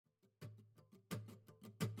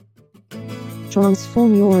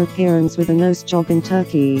Transform your appearance with a nose job in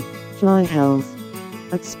Turkey. FlyHealth.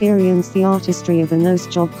 Experience the artistry of a nose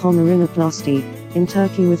job rhinoplasty in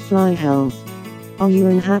Turkey with FlyHealth. Are you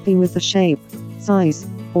unhappy with the shape, size,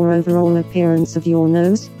 or overall appearance of your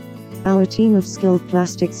nose? Our team of skilled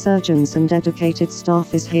plastic surgeons and dedicated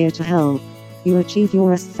staff is here to help you achieve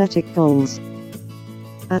your aesthetic goals.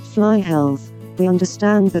 At FlyHealth, we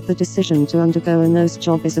understand that the decision to undergo a nose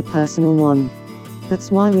job is a personal one.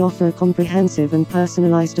 That's why we offer a comprehensive and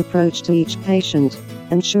personalized approach to each patient,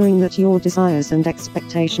 ensuring that your desires and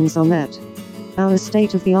expectations are met. Our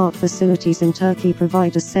state-of-the-art facilities in Turkey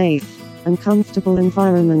provide a safe and comfortable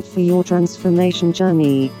environment for your transformation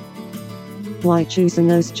journey. Why choose a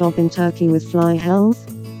nose job in Turkey with FlyHealth?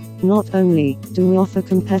 Not only do we offer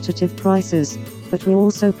competitive prices, but we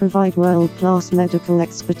also provide world-class medical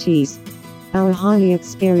expertise. Our highly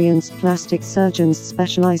experienced plastic surgeons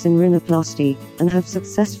specialize in rhinoplasty and have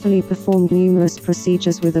successfully performed numerous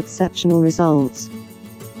procedures with exceptional results.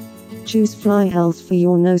 Choose FlyHealth for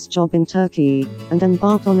your nose job in Turkey and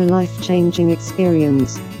embark on a life-changing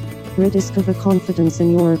experience. Rediscover confidence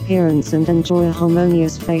in your appearance and enjoy a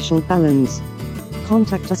harmonious facial balance.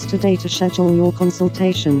 Contact us today to schedule your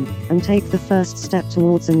consultation and take the first step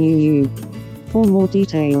towards a new you. For more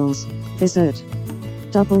details, visit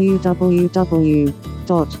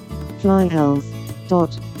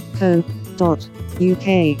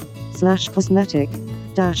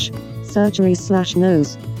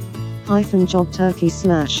Turkey/